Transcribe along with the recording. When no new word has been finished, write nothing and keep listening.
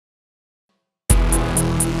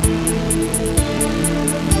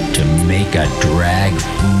a drag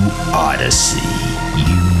foo odyssey,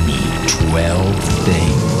 you need 12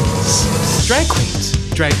 things. Drag queens,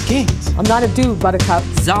 drag kings, I'm not a dude, Buttercup.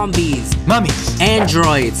 Zombies, mummies,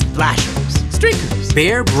 androids, flashers, streakers,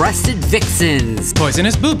 bare-breasted vixens,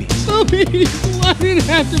 poisonous boobies, Boobies! Why did it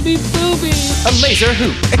have to be boobies? a laser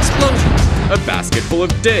hoop, explosions, a basket full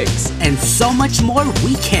of digs, and so much more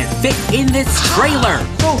we can't fit in this trailer.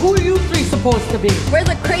 So who are you three supposed to be? We're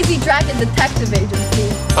the Crazy Dragon Detective Agency.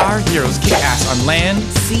 Our heroes kick ass on land,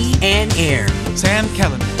 Sea and air. Sam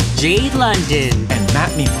Kellerman, Jade London, and Matt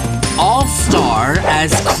Meemaw. all star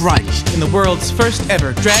as Crunch. In the world's first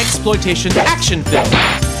ever drag-exploitation action film.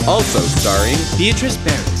 also starring Beatrice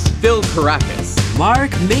Barris, Phil Caracas,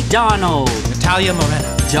 Mark McDonald, Natalia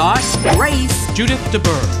Moreno, Josh Grace, Judith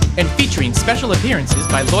DeBurr, and featuring special appearances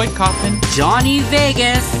by Lloyd Kaufman, Johnny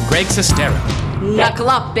Vegas. and Greg Sestero. Knuckle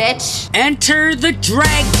up, bitch. Enter the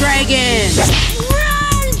Drag Dragon! Run!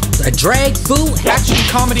 A drag foo Action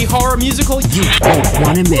comedy horror musical you won't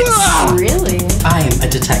want to miss. Really? I am a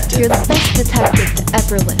detective. You're the best detective to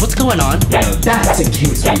ever live. What's going on? That's a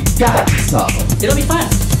case we got to solve. It'll be fun.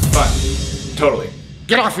 Fun. Totally.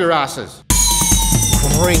 Get off your asses.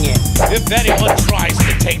 Bring it. If anyone tries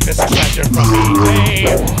to take this treasure from me,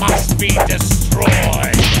 they must be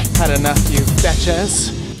destroyed. Had enough, you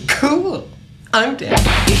betches. Cool. I'm down.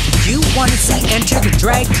 If you want to see Enter the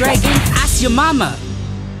Drag Dragon, ask your mama.